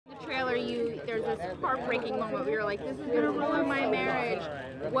trailer, there's this heartbreaking moment where you're like, this is going to ruin my marriage.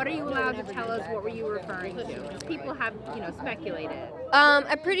 What are you allowed to tell us? What were you referring to? Because people have, speculated.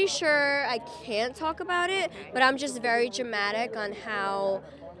 I'm pretty sure I can't talk about it, but I'm just very dramatic on how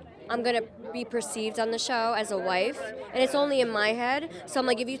I'm going to be perceived on the show as a wife, and it's only in my head. So I'm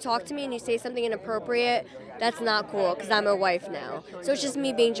like, if you talk to me and you say something inappropriate, that's not cool because I'm a wife now. So it's just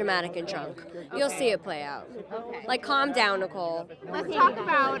me being dramatic and drunk. You'll see it play out. Okay. Like, calm down, Nicole. Let's talk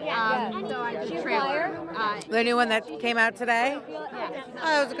about the trailer. The new one that came out today?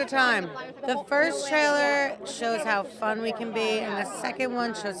 Oh, it was a good time. The first trailer shows how fun we can be, and the second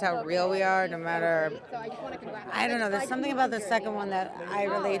one shows how real we are, no matter, I don't know, there's something about the second one that I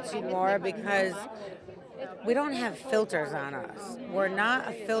relate to more because we don't have filters on us. We're not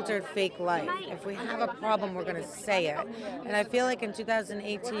a filtered fake life. If we have a problem, we're going to say it. And I feel like in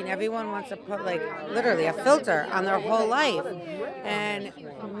 2018, everyone wants to put like literally a filter on their whole life. And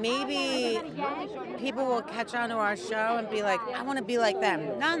maybe people will catch on to our show and be like, I want to be like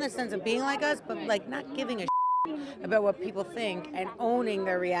them. Not in the sense of being like us, but like not giving a about what people think and owning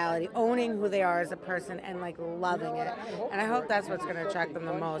their reality, owning who they are as a person and like loving it. And I hope that's what's going to attract them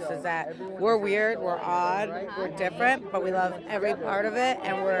the most, is that we're weird, we're odd, we're different, but we love every part of it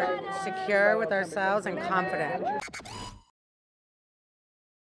and we're secure with ourselves and confident.